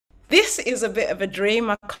This is a bit of a dream,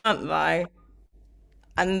 I can't lie.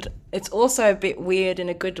 And it's also a bit weird in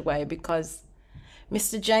a good way because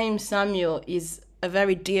Mr. Jeymes Samuel is a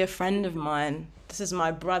very dear friend of mine. This is my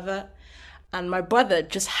brother, and my brother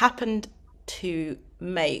just happened to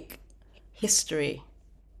make history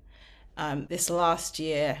this last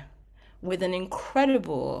year with an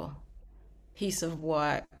incredible piece of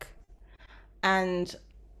work. And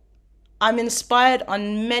I'm inspired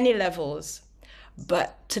on many levels,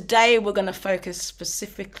 but today we're going to focus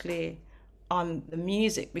specifically on the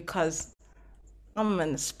music because I'm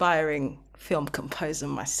an aspiring film composer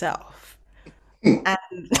myself. And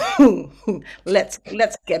let's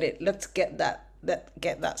get it. Let's get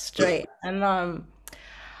that straight. And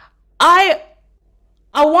I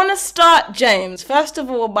I want to start, James, first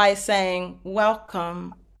of all, by saying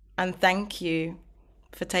welcome and thank you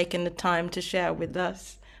for taking the time to share with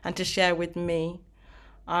us and to share with me.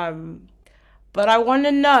 Um, but I want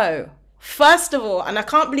to know, first of all, and I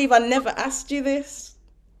can't believe I never asked you this,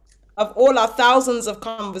 of all our thousands of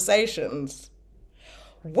conversations,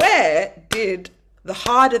 where did the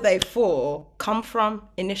harder they fall come from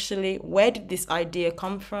initially? Where did this idea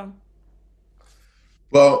come from?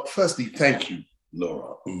 Well, firstly, thank you,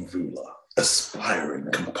 Laura Mvula,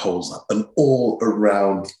 aspiring composer, an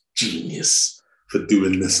all-around genius for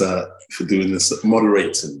doing this,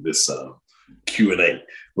 moderating this Q&A.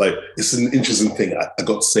 Like, it's an interesting thing. I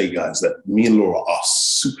got to say, guys, that me and Laura are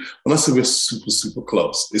super, when I say we're super, super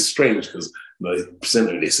close, it's strange because they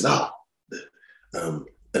presented me, they said,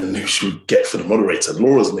 and who should we get for the moderator?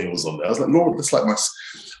 Laura's name was on there. I was like, Laura, that's like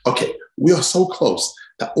okay, we are so close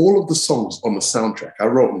that all of the songs on the soundtrack, I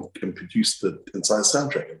wrote and produced the entire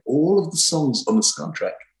soundtrack, and all of the songs on the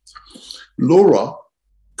soundtrack, Laura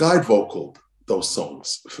guide vocaled those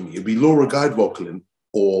songs for me. It'd be Laura guide vocaling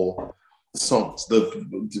all the songs.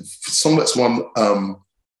 The song that's won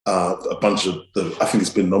a bunch of, I think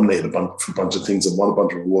it's been nominated for a bunch of things and won a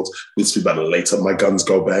bunch of awards. We'll speak about it later. My Guns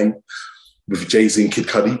Go Bang with Jay-Z and Kid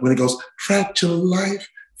Cudi when it goes, fragile life,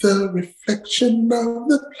 the reflection of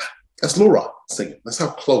the... That's Laura singing. That's how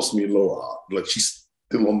close me and Laura are. Like, she's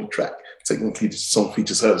still on the track. Technically, the song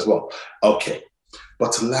features her as well. Okay.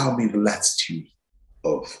 But allow me the latitude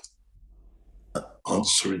of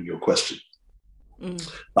answering your question.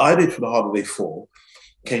 Mm. The idea for The Harder They Fall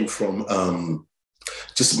came from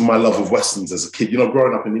just my love of Westerns as a kid. You know,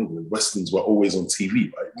 growing up in England, Westerns were always on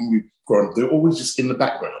TV, right? When we growing up, they're always just in the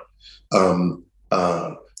background. Um,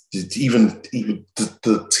 uh, even the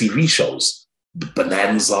TV shows, the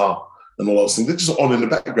Bonanza and all those things, they're just on in the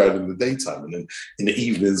background in the daytime. And then in the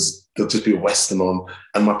evenings, there'll just be a Western on.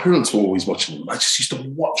 And my parents were always watching them. I just used to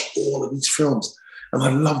watch all of these films and I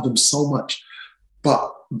loved them so much.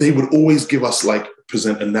 But they would always give us, like,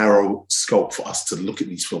 present a narrow scope for us to look at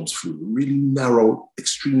these films through, a really narrow,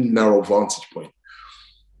 extremely narrow vantage point,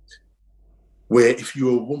 where if you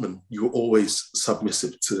were a woman, you were always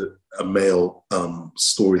submissive to a male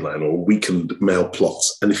storyline or weakened male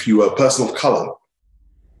plots. And if you were a person of color,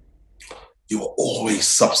 you were always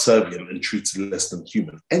subservient and treated less than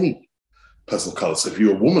human. Any person of color. So if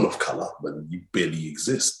you're a woman of color, then you barely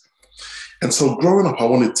exist. And so growing up, I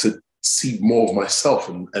wanted to see more of myself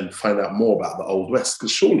and find out more about the Old West,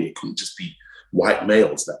 because surely it couldn't just be white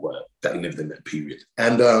males that lived in that period.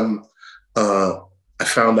 And as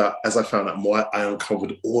I found out more, I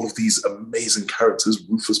uncovered all of these amazing characters: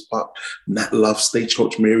 Rufus Buck, Nat Love,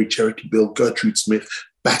 Stagecoach Mary, Cherokee Bill, Gertrude Smith,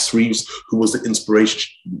 Bass Reeves, who was the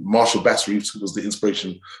inspiration, Marshall Bass Reeves, who was the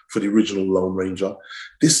inspiration for the original Lone Ranger.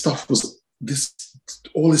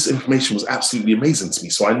 All this information was absolutely amazing to me.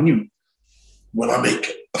 So I knew, when I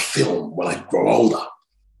make a film, when I grow older,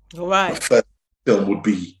 my Right. first film would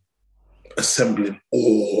be assembling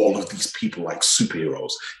all of these people like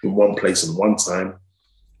superheroes in one place and one time,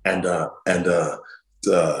 and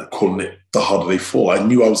calling it The Harder They Fall. I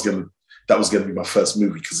knew that was gonna be my first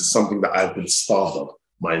movie because it's something that I've been starved of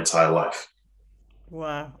my entire life.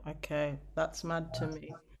 Wow. Okay. That's mad to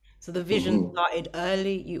me. So the vision Mm-hmm. started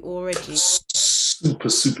early. You already. Super,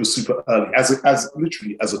 super, super early, as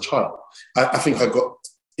literally as a child. I think I got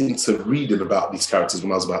into reading about these characters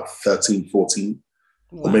when I was about 13, 14,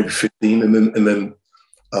 or Wow. maybe 15. And then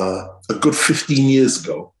a good 15 years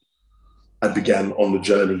ago, I began on the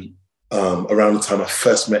journey around the time I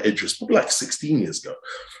first met Idris, probably like 16 years ago.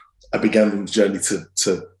 I began on the journey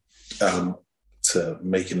to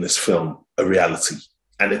making this film a reality.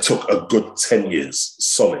 And it took a good 10 years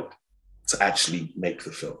solid to actually make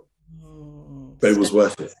the film. Mm, But it step was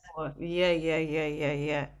worth it. forward. Yeah, yeah, yeah, yeah,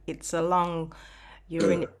 yeah. It's a long,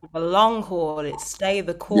 you're in Uh, it for the long haul. It's stay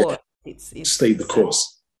the yeah, course. It's stayed the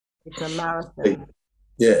course. it's a Stayed, marathon.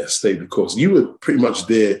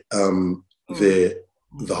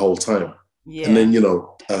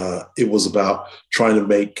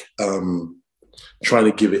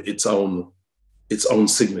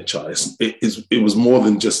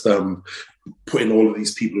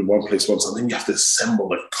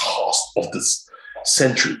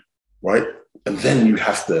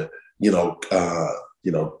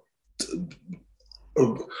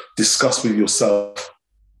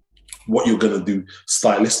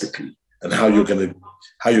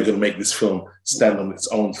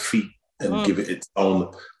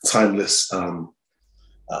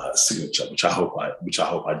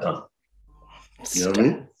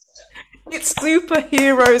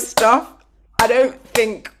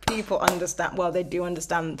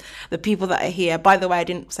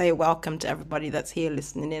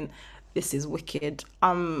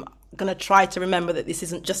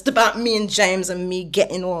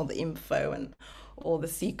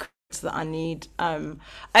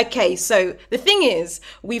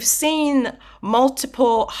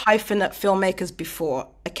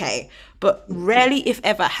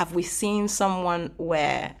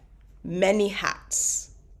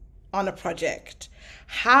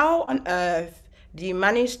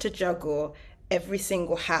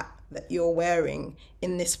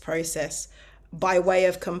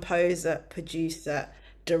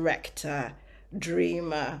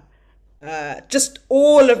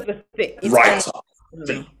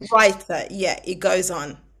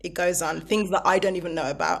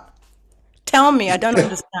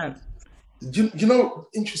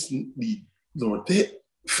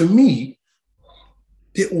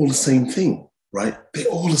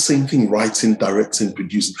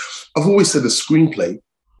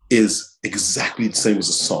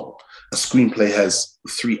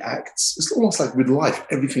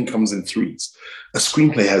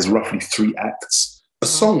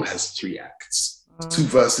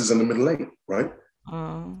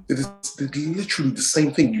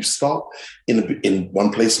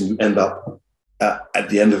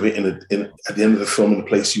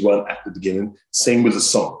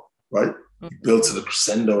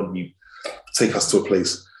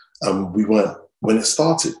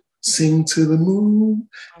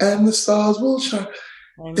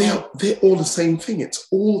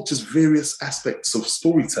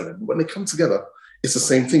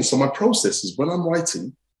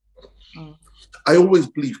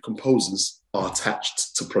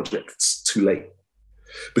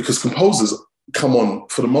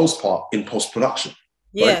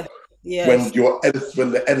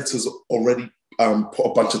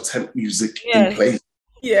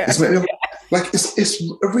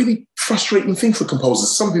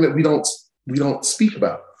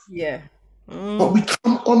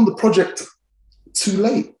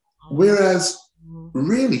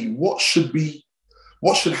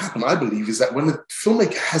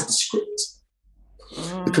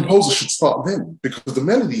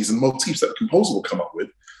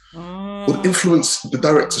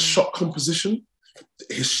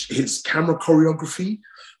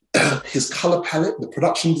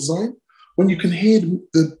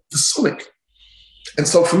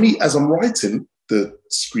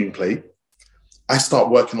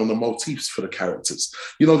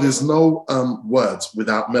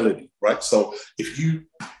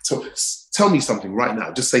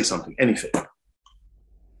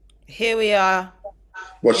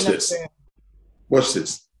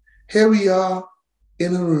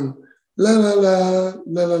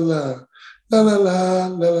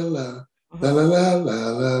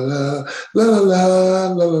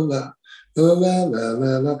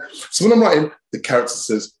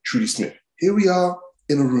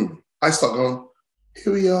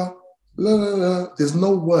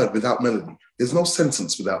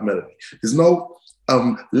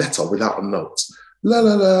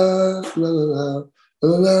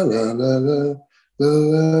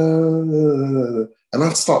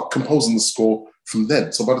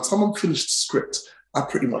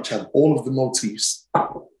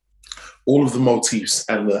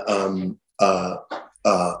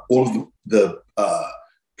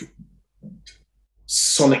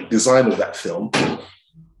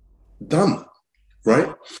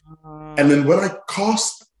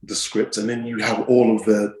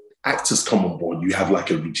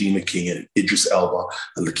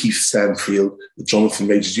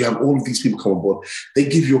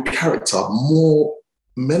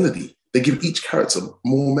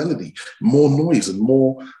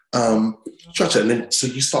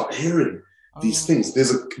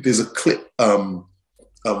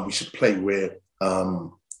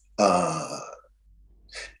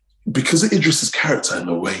 because of Idris's character and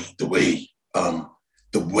the weight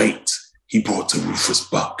he brought to Rufus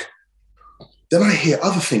Buck. Then I hear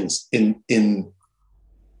other things in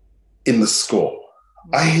the score.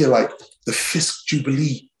 I hear like the Fisk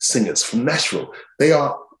Jubilee Singers from Nashville. They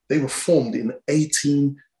were formed in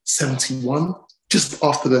 1871, just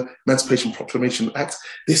after the Emancipation Proclamation Act.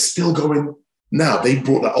 They're still going now. They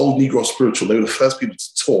brought the old Negro spiritual. They were the first people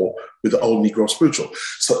to tour with the old Negro spiritual.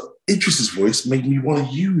 So Idris's voice made me want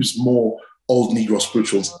to use more old Negro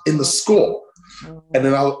spirituals in the score. And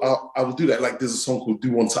then I will do that. Like there's a song called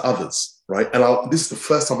 "Do Unto Others," right? And this is the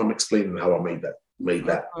first time I'm explaining how I made that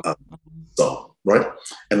song, right?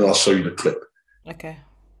 And then I'll show you the clip. Okay.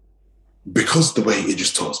 Because the way it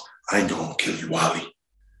just talks, I ain't gonna kill you, Wally,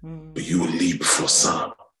 but you will leave before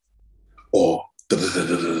sun. Or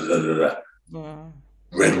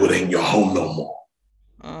Redwood ain't your home no more.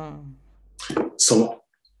 So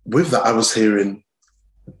with that, I was hearing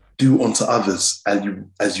do unto others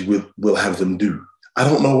as you will have them do. I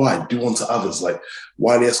don't know why. Do unto others. Like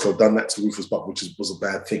Wiley Esco done that to Rufus Buck, which was a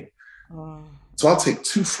bad thing. So I'll take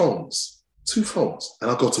two phones, and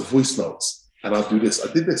I'll go to voice notes and I'll do this.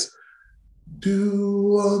 I did this.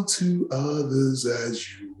 Do unto others as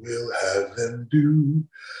you will have them do.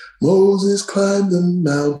 Moses climbed the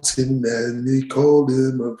mountain and they called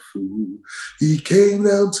him a fool. He came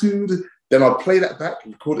down to the... Then I'll play that back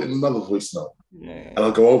and record it in another voice note. And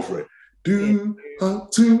I'll go over it. Do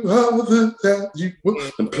unto others as you will.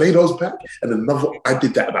 And play those back. And another... I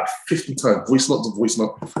did that about 50 times, voice note to voice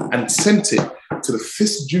note, and sent it to the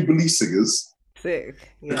Fisk Jubilee Singers. Sick.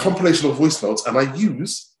 The compilation of voice notes, and I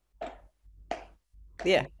use...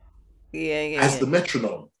 as the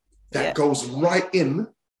metronome that goes right in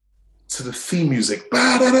to the theme music.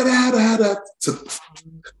 That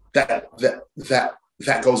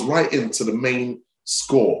goes right into the main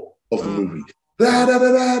score of the movie.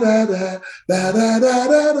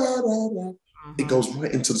 It goes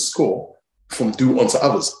right into the score from Do Unto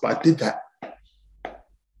Others. But I did that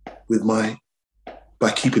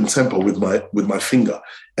by keeping tempo with my finger.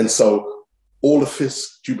 And so all the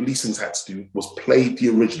Fisk Jubilee Sings had to do was play the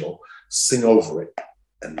original, sing over it,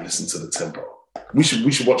 and listen to the tempo. We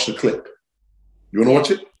should watch the clip. You want to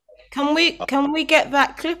watch it? Can we get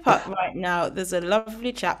that clip up right now? There's a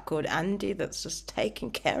lovely chap called Andy that's just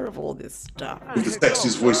taking care of all this stuff. We can text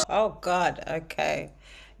his voice. Oh God, okay.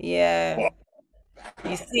 Yeah. Oh,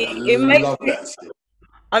 You see, it makes me...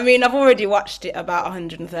 I mean, I've already watched it about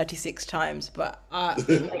 136 times, but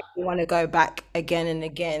it makes me want to go back again and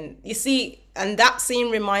again. You see, and that scene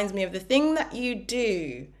reminds me of the thing that you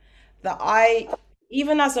do that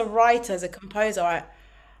even as a writer, as a composer, I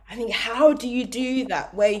think, how do you do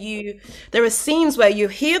that? There are scenes where you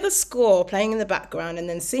hear the score playing in the background and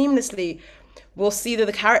then seamlessly we'll see that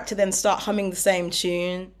the character then start humming the same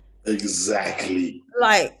tune. Exactly.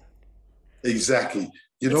 Exactly.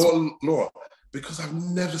 You know what, Laura? Because I've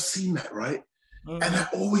never seen that, right? And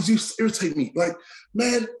that always used to irritate me. Like,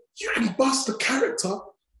 man, you can bust a character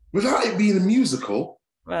without it being a musical.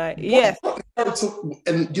 Right, yes.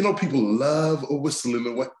 And you know, people love a whistle in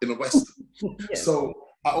a Western. Yes. So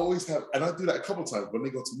I always have, and I do that a couple of times when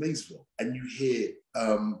they go to Maysville and you hear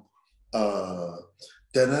and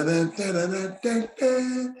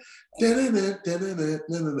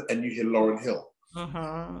you hear Lauryn Hill.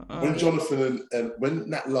 When Jonathan and when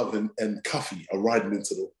Nat Love and Cuffy are riding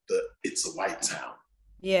into the It's a White Town.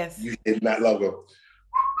 Yes. You hear Nat Love go.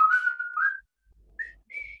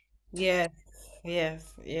 Yes. And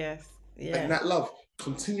Nat Love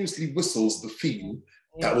continuously whistles the theme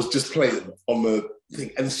that was just playing on the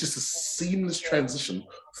thing. And it's just a seamless transition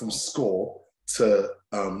from score to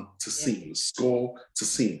scene, score to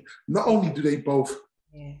scene. Not only do they both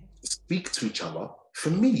speak to each other, for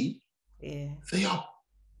me, they are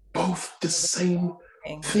both the same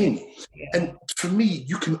thing. And for me,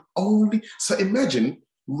 you can only... So imagine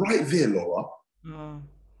right there, Laura,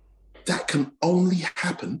 that can only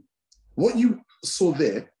happen. What you saw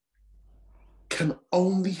there can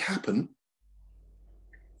only happen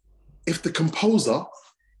if the composer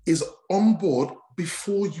is on board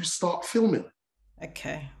before you start filming.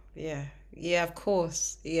 Okay, yeah, of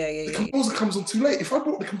course. The composer comes on too late. If I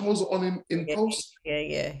brought the composer on in post,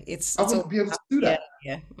 I wouldn't be able to do that.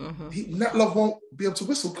 Nat Love won't be able to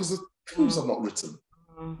whistle because the themes are not written.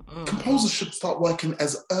 Composers should start working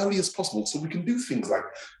as early as possible so we can do things like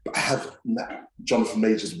have Jonathan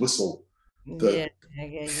Majors whistle the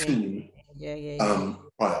theme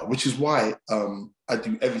prior, which is why I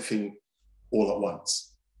do everything all at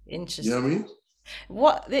once. Interesting. You know what I mean?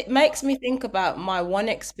 What it makes me think about my one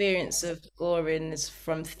experience of scoring is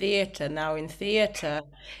from theatre. Now in theatre,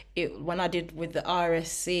 it when I did with the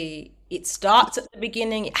RSC, it starts at the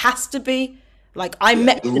beginning. It has to be like I Yeah,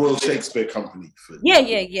 met the the Royal Shakespeare Company for yeah,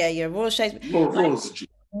 yeah, yeah, yeah, Royal Shakespeare. Like Royal's a G.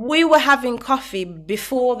 we were having coffee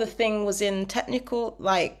before the thing was in technical,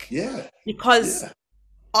 like Yeah, because yeah,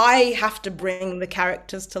 I have to bring the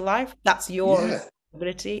characters to life. That's your yeah,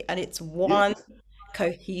 responsibility, and it's yeah. one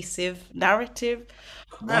cohesive narrative.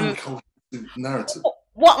 One Um, cohesive narrative.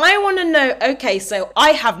 what I want to know, okay, so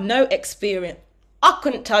I have no experience. I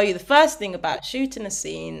couldn't tell you the first thing about shooting a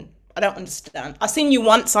scene. I don't understand. I seen you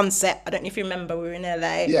once on set. I don't know if you remember. We were in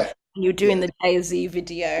LA Yeah, and you were doing yeah. the Jay-Z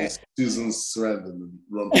video. With Susan Sarandon and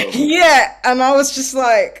Ron Perlman. Yeah, and I was just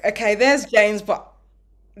like, okay, there's James, but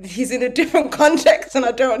he's in a different context, and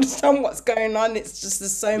I don't understand what's going on. It's just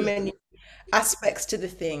there's so Yeah, many aspects to the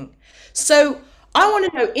thing. So I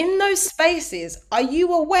want to know, in those spaces, are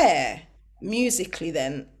you aware musically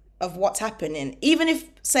then of what's happening? Even if,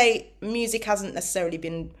 say, music hasn't necessarily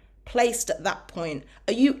been placed at that point,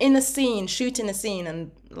 are you in a scene, shooting a scene,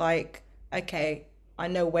 and like, okay, I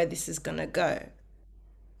know where this is gonna go?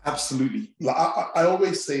 absolutely. Like I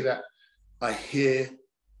always say that I hear,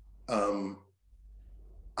 um,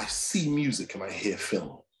 I see music and I hear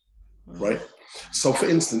film, Mm. right? So, for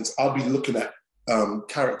instance, I'll be looking at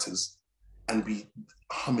characters and be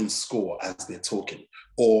humming score as they're talking.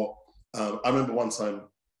 Or I remember one time,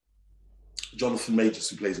 Jonathan Majors,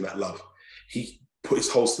 who plays in That Love, he put his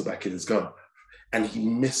holster back in his gun and he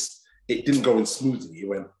missed. It didn't go in smoothly. He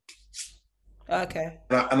went, Okay.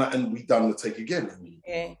 and we done the take again. And we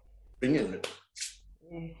Yeah. bring in it.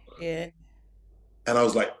 Yeah. And I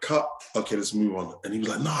was like, cut. Okay, let's move on. And he was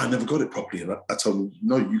like, no, I never got it properly. And I told him,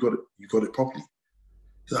 no, you got it properly.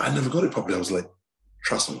 He's like, I never got it properly. I was like,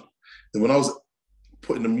 trust me. Then when I was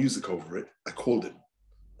putting the music over it, I called him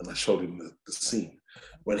and I showed him the scene.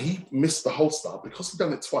 When he missed the whole start, because he'd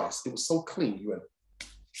done it twice, it was so clean. He went,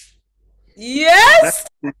 Yes.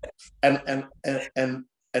 and and and and,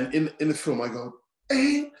 and in the film, I go,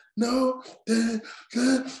 ain't no boom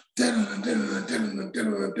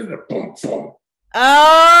boom.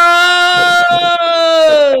 I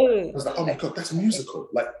Oh. was like, oh my God, that's musical.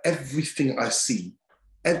 Like everything I see,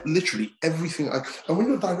 literally everything and when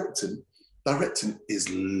you're directing is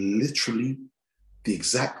literally the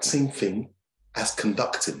exact same thing as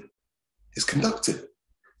conducting. It's conducting.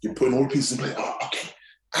 You're putting all the pieces in place. Oh, okay,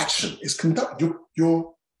 action. It's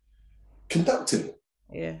you're conducting.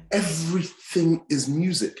 Yeah. Everything is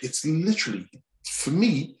music. It's literally, for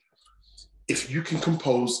me, if you can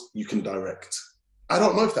compose, you can direct. I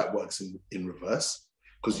don't know if that works in reverse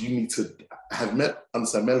because you need to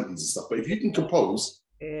understand melodies and stuff. But if you can compose,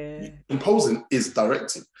 Yeah. composing is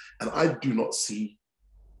directing, and I do not see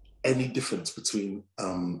any difference between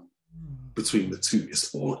the two.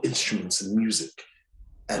 It's all instruments and music,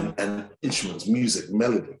 and instruments, music,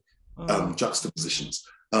 melody, Mm. juxtapositions.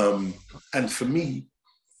 And for me,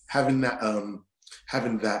 having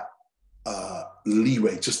that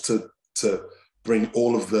leeway just to bring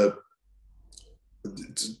all of the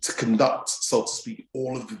to conduct, so to speak,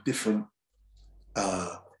 all of the different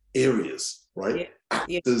areas, right? Yeah.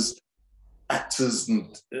 Yeah. Actors,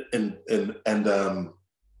 and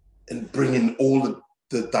bringing all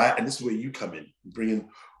and this is where you come in, bringing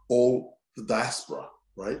all the diaspora,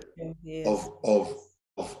 right, Yeah.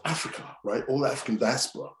 of Africa, right, all the African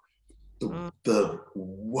diaspora, Mm. the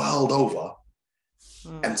world over,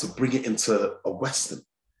 Mm. and to bring it into a Western,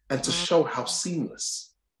 and to Mm. show how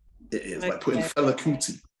seamless it is, like Okay. putting Yeah.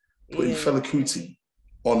 Fela Kuti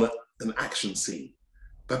on an action scene,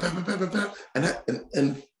 and that,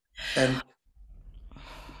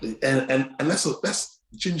 and and that's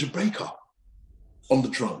Ginger Baker on the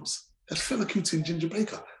drums. That's Fela Kuti and Ginger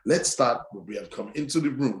Baker. Let's start. We have come into the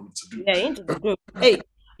room to do. Yeah. Into the group. Hey.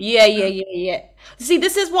 Yeah. Yeah. Yeah. Yeah. See,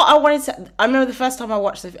 this is what I wanted to. I remember the first time I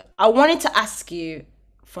watched it. I wanted to ask you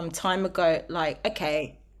from time ago. Like,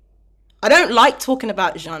 okay, I don't like talking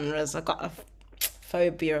about genres. I got a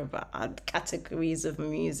phobia about categories of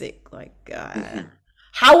music. Like,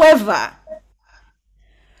 however,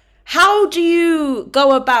 how do you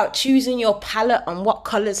go about choosing your palette and what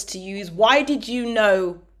colors to use? Why did you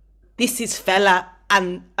know this is Fela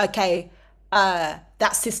and okay,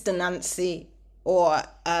 that's Sister Nancy or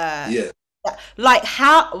Yeah, like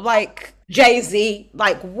how like Jay-Z?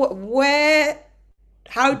 Like where?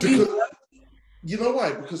 How do you? because you know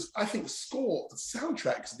why? Because I think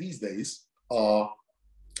soundtracks these days are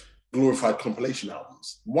glorified compilation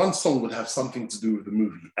albums. One song would have something to do with the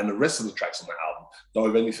movie, and the rest of the tracks on the album don't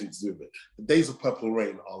have anything to do with it. The days of Purple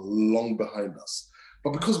Rain are long behind us.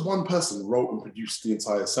 But because one person wrote and produced the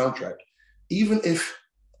entire soundtrack, even if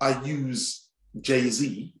I use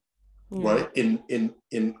Jay-Z, right, in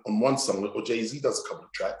on one song, or Jay-Z does a couple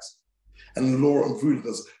of tracks, and Laura Mvula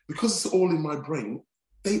does, because it's all in my brain,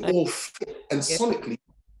 they all fit. And sonically,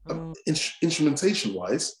 instrumentation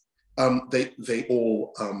wise, they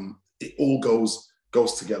all it all goes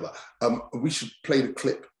together. We should play the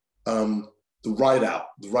clip, the Ride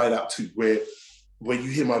Out 2, where you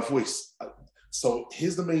hear my voice. So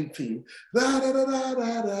here's the main theme.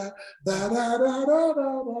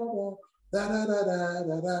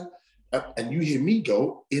 And you hear me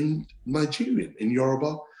go in Nigerian, in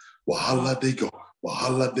Yoruba. Wahala they go,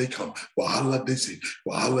 wahala they come, wahala they sing,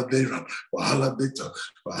 wahala they run, wahala they talk,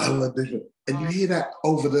 wahala they run. And you hear that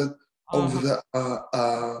over the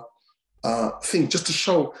thing, just to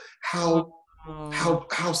show how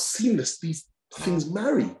seamless these things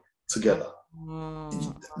marry together.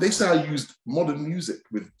 They say I used modern music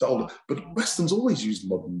with the older, but Western's always used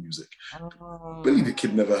modern music. Billy the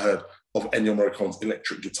Kid never heard of Ennio Morricone's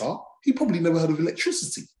electric guitar. He probably never heard of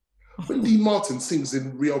electricity. When Dean Martin sings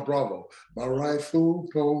in Rio Bravo, my rifle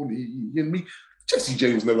pony and me, Jesse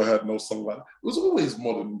James never heard no song like that. It was always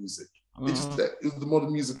modern music. It was the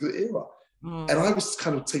modern music of the era. And I was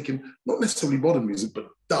kind of taking, not necessarily modern music, but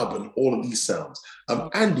dub and all of these sounds.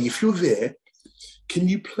 Andy, if you're there, can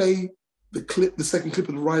you play the second clip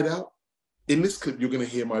of the Ride Out? In this clip, you're going to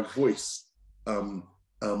hear my voice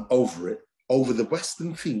over it, over the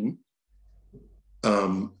Western theme,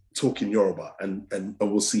 talking Yoruba, and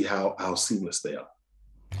we'll see how seamless they are.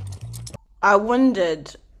 I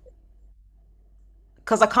wondered,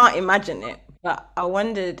 because I can't imagine it, but I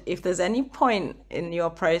wondered if there's any point in your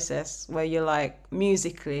process where you're like,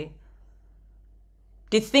 musically,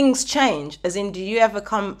 did things change? As in, do you ever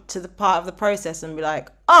come to the part of the process and be like,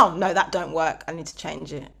 oh, no, that don't work, I need to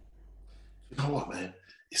change it? You know what, man?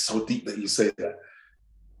 It's so deep that you say that.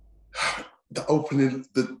 The opening,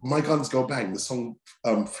 the My Guns Go Bang, the song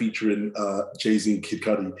featuring Jay-Z and Kid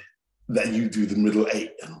Cudi, that you do the middle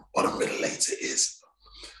eight, and what a middle eight it is.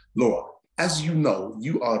 Laura, as you know,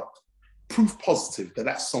 you are proof positive that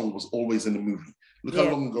that song was always in the movie. Look how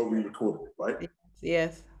long ago we recorded it, right?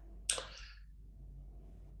 Yes.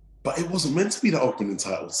 But it wasn't meant to be the opening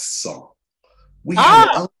title song. We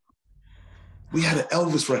had an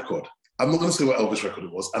Elvis record. I'm not going to say what Elvis record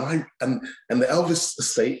it was, and the Elvis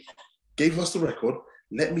estate gave us the record,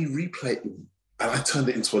 let me replay it, and I turned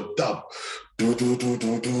it into a dub.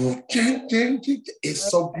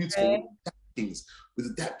 It's so beautiful. With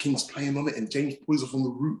the Dap Kings playing on it, and James Poyser from the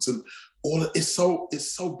Roots, and all it's so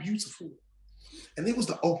beautiful. And it was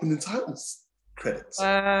the opening titles credits.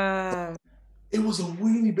 It was a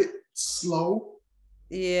weeny bit slow.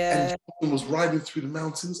 Yeah. And Jonathan was riding through the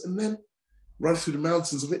mountains, and then riding through the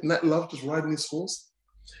mountains of it, and that love just riding his horse.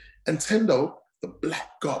 And Tendo, the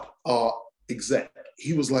Black God art exec,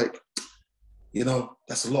 he was like, you know,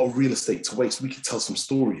 that's a lot of real estate to waste. We could tell some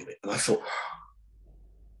story in it. And I thought,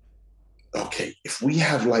 okay, if we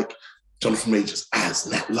have like Jonathan Majors as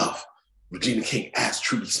Nat Love, Regina King as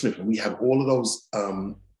Trudy Smith, and we have all of those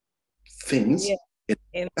things,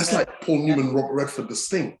 that's like Paul Newman, Robert Redford, the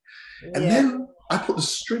Sting. And then I put the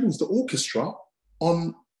strings, the orchestra,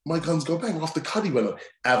 on My Guns Go Bang after Cudi went on.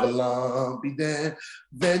 Avalon, be there,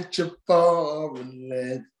 venture far and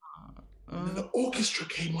land. And then the orchestra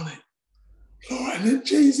came on it. Laura, and then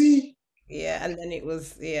Jay-Z. Yeah, and then it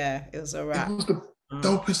was a wrap. It was the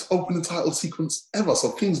dopest opening title sequence ever. So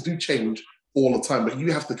things do change all the time, but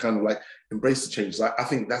you have to kind of like embrace the changes. I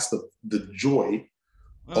think that's the joy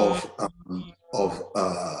of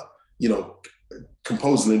you know,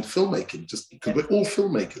 composing and filmmaking, just because we're all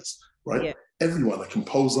filmmakers, right? Yeah. Everyone, a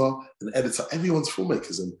composer, an editor, everyone's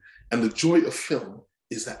filmmakers, and the joy of film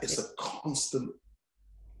is that it's a constant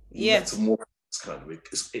metamorphosis kind of.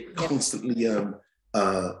 It constantly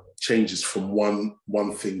changes from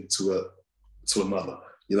one thing to another.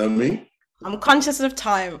 You know what I mean? I'm conscious of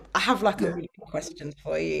time. I have like a really good question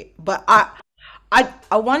for you, but I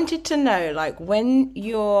wanted to know, like, when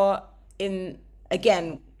you're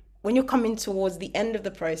when you're coming towards the end of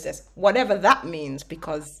the process, whatever that means,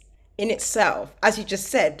 because in itself, as you just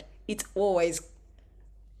said, it's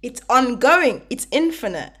ongoing, it's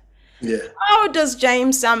infinite. Yeah. How does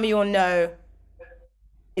Jeymes Samuel know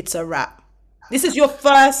it's a wrap? This is your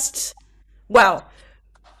first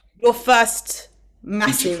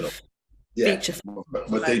massive feature film.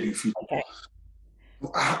 My debut feature. Okay.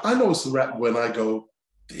 I know it's a wrap when I go,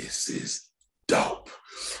 this is dope.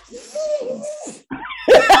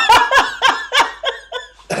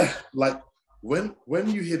 Like when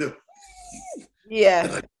you hear the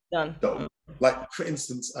done. Like, for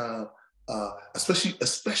instance,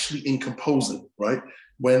 especially in composing, right?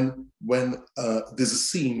 When there's a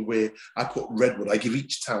scene where I put Redwood, I give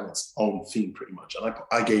each town its own theme pretty much, and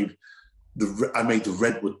I made the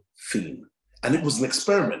Redwood theme, and it was an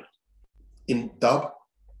experiment. In dub,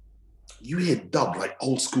 you hear dub like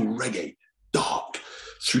old school reggae, dark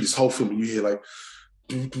through this whole film. You hear like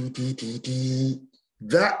doo, doo, doo, doo, doo.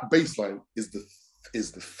 That bass line is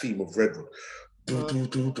the theme of Redwood. Do, do,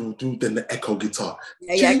 do, do, do. Then the echo guitar.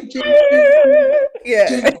 Yeah, Jing, jing, yeah, jing, yeah,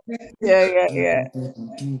 jing, yeah, do, yeah.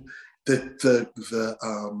 do, do, do.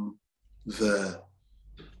 The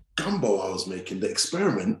gumbo I was making, the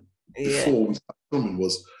experiment Yeah. before we started filming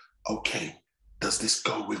was, okay, does this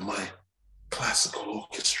go with my classical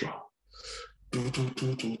orchestra? Do, do,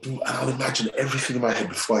 do, do, do. And I'll imagine everything in my head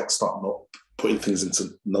before I start putting things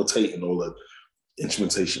into notating all the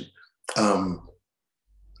instrumentation. I'd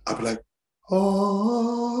be like,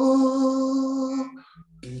 oh,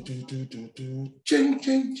 do, do, do, do, do, jing,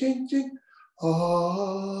 jing, jing, jing,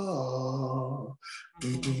 oh,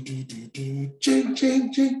 do, do, do, do, do, jing,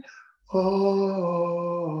 jing, jing,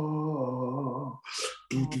 oh,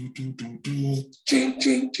 do, do, do, do, do, jing,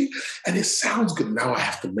 jing, jing. And it sounds good. Now I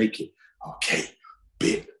have to make it, okay,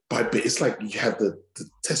 bit by bit. It's like you have the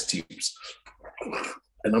test tubes,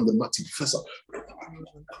 and I'm the nutty professor.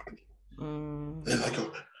 And I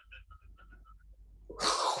go,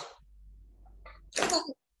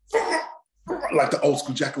 like the old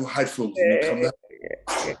school Jackal Hyde films when you come down.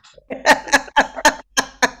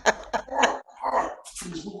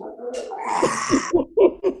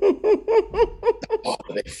 Oh,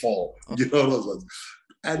 they fall. You know those ones.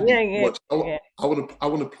 And watch, I want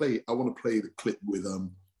to play the clip with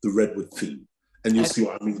the Redwood theme, and you'll see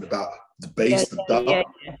what I mean about the bass, the dub,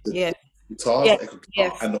 the guitars, the echo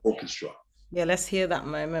guitar, and the orchestra. Yeah, let's hear that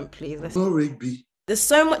moment, please. Rigby. There's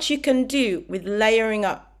so much you can do with layering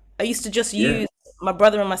up. I used to just use my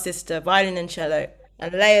brother and my sister, violin and cello,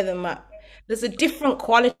 and layer them up. There's a different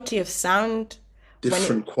quality of sound.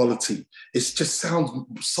 Different quality. It just sounds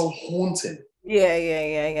so haunting. Yeah.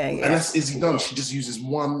 And that's Izzy Dunn. She just uses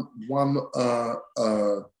one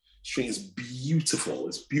string. It's beautiful.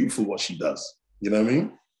 It's beautiful what she does. You know what I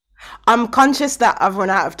mean? I'm conscious that I've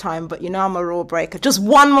run out of time, but you know I'm a rule breaker. Just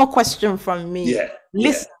one more question from me. Yeah.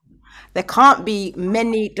 Listen, there can't be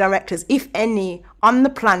many directors, if any, on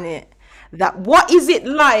the planet that what is it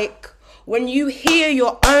like when you hear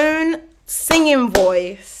your own singing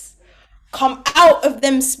voice come out of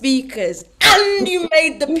them speakers and you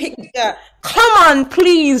made the picture? Come on,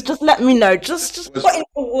 please, just let me know. Just put in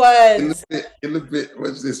the words. In a bit,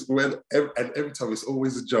 what's this? Every time it's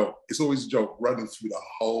always a joke. It's always a joke running through the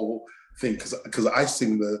whole thing because I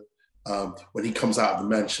sing the when he comes out of the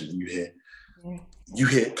mansion and you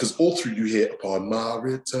hear because all through you hear upon my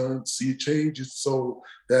return, see it change its soul.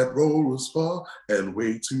 That road was far and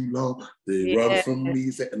way too long. They run from me,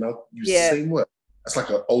 and I'll use the same word. That's like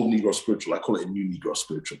an old Negro spiritual. I call it a new Negro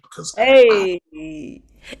spiritual because and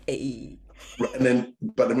then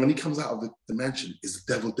when he comes out of the mansion, is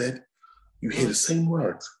the devil dead? You hear the same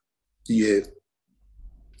words. You hear,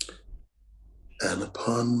 and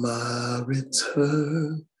upon my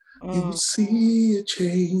return, you will see a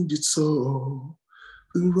change its soul.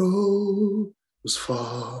 The road was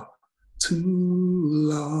far too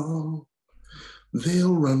long.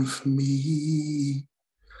 They'll run from me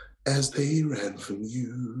as they ran from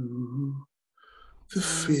you. The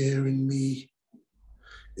fear in me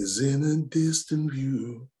is in a distant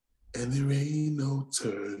view, and there ain't no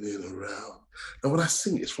turning around. Now, when I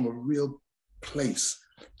sing it, it's from a real place,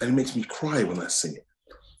 and it makes me cry when I sing it,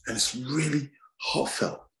 and it's really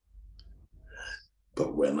heartfelt.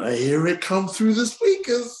 But when I hear it come through the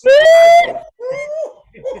speakers,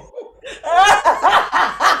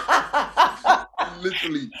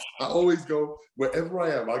 literally, I always go, wherever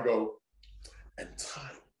I am, I go, and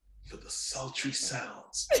time for the sultry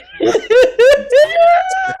sounds.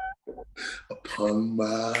 Upon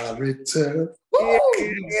my return. So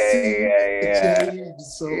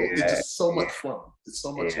it's just so much fun. It's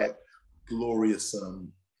so much like glorious,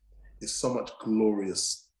 it's so much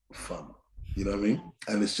glorious fun. You know what I mean?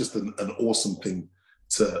 And it's just an awesome thing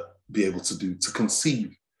to be able to do, to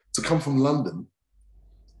conceive, to come from London,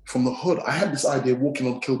 from the hood. I had this idea walking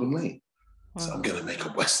on Kilburn Lane. So I'm gonna make a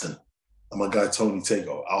Western. And my guy, Tony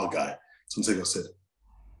Tego, our guy, Tony Tego said,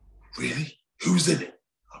 really? Who's in it?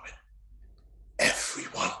 I went,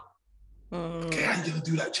 everyone. Okay, how you gonna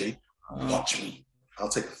do that, Jay? Watch me. I'll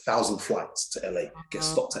take 1,000 flights to LA, get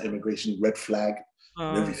stopped at immigration, red flag,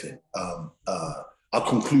 and everything. I'll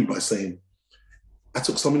conclude by saying, I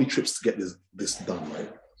took so many trips to get this done, right?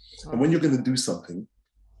 And when you're gonna do something,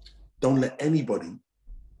 don't let anybody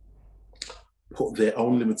put their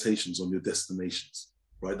own limitations on your destinations,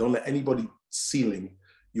 right? Don't let anybody ceiling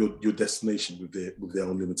your destination with their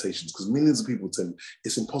own limitations, because millions of people tell you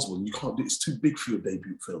it's impossible and you can't do it. It's too big for your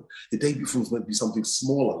debut film. Your debut film is meant to be something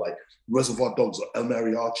smaller, like Reservoir Dogs or El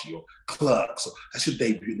Mariachi or Clerks. Or that's your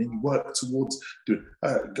debut, and then you work towards doing.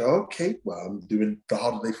 Go, okay, well, I'm doing The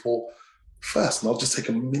Harder They Fall first, and I'll just take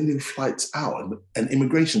a million flights out, and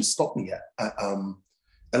immigration stopped me at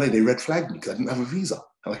LA. They red flagged me because I didn't have a visa.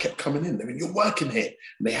 And I kept coming in. They went, "You're working here."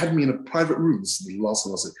 And they had me in a private room. This is the last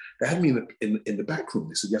thing I'll say. They had me in the back room.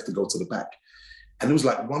 They said, "You have to go to the back." And there was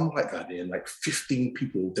like one white guy there and like 15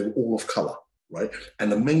 people. They were all of color, right?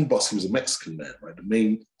 And the main boss, he was a Mexican man, right?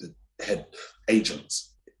 The head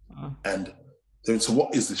agents. And they went, "So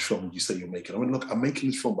what is this film you say you're making?" I went, "Look, I'm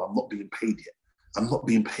making this film, but I'm not being paid yet. I'm not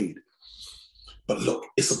being paid. But look,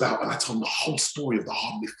 it's about," and I told them the whole story of The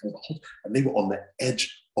Harder They Fall, and they were on the edge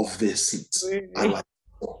of their seats. I like,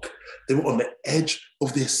 they were on the edge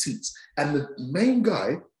of their seats. And the main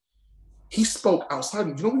guy, he spoke outside.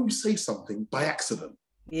 You know when you say something by accident?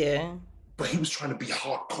 Yeah. But he was trying to be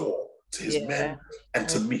hardcore to his men and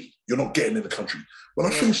to me. "You're not getting in the country." When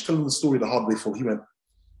I finished telling the story of The Harder They Fall, he went,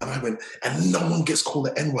 and I went, "And no one gets called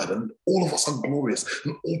the N-word, and all of us are glorious,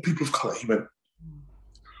 and all people of color." He went,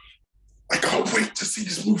 "I can't wait to see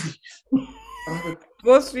this movie." And I went, Of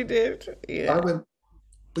course we did. Yeah. I went,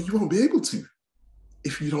 "But you won't be able to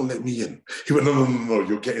if you don't let me in." He went, "No,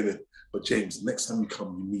 you're getting in. But James, next time you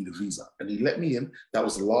come, you need a visa." And he let me in. That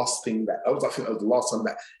was the last thing I think that was the last time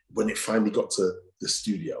that when it finally got to the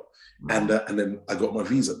studio. And then I got my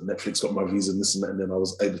visa. Netflix got my visa and this and that. And then I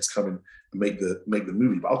was able to come in and make the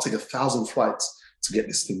movie. But I'll take 1,000 flights to get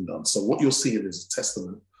this thing done. So what you're seeing is a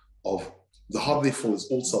testament of The Harder They Fall is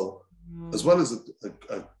also, as well as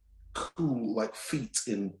a cool like feat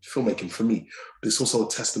in filmmaking for me, but it's also a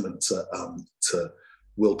testament to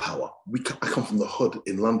willpower. I come from the hood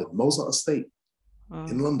in London, Mozart Estate,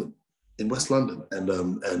 in London, in West London,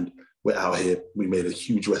 and we're out here. We made a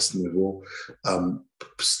huge Western with all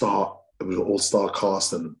all-star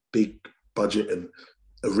cast and a big budget and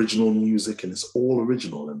original music, and it's all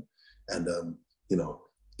original. And you know,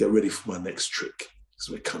 get ready for my next trick because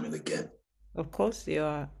we're coming again. Of course you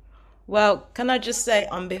are. Well, can I just say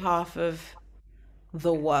on behalf of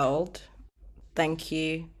the world, thank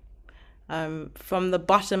you. From the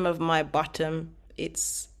bottom of my bottom,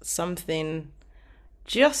 it's something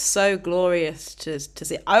just so glorious to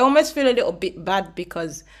see. I almost feel a little bit bad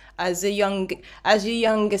because as your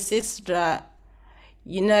younger sister,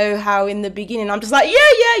 you know how in the beginning I'm just like,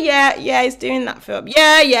 yeah, he's doing that film.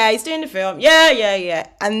 Yeah, he's doing the film. Yeah.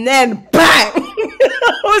 And then bang!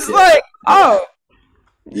 I was like, oh,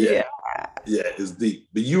 yeah. Yeah, it's deep.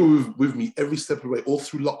 But you were with me every step of the way, all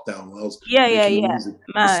through lockdown when I was Yeah, making the music,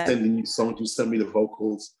 man. sending you songs, you send me the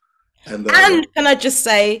vocals. And can I just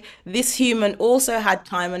say, this human also had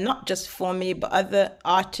time, and not just for me, but other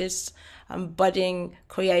artists and budding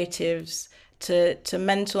creatives to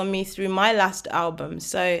mentor me through my last album.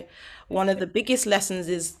 So one of the biggest lessons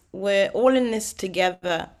is we're all in this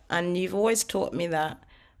together, and you've always taught me that.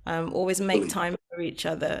 Always make time for each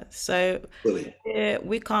other. So yeah,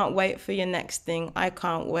 we can't wait for your next thing. I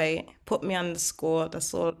can't wait. Put me on the score.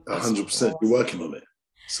 That's all. 100%. You're working on it.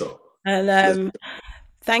 So and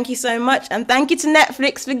thank you so much, and thank you to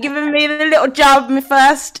Netflix for giving me the little job, my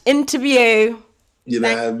first interview. You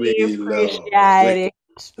know what I mean? Appreciate it.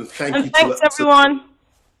 And thanks everyone.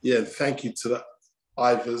 Thank you to the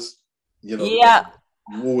Ivors. You know,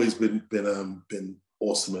 you've always been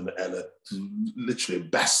awesome and literally a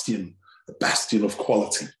bastion of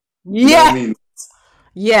quality. Yeah. You know what I mean?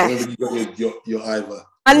 Yeah. You got your Ivor.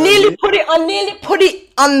 I nearly put it on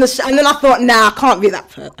the and then I thought, nah, I can't be that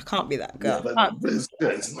person. I can't be that girl. Yeah, but it's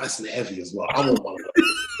good. It's nice and heavy as well. I want one of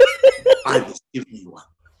those. Ivors, give me one.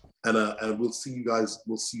 And we'll see you guys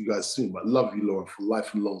soon. But love you, Laura, for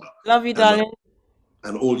life and longer. Love you, darling.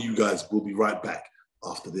 And all you guys will be right back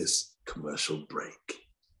after this commercial break.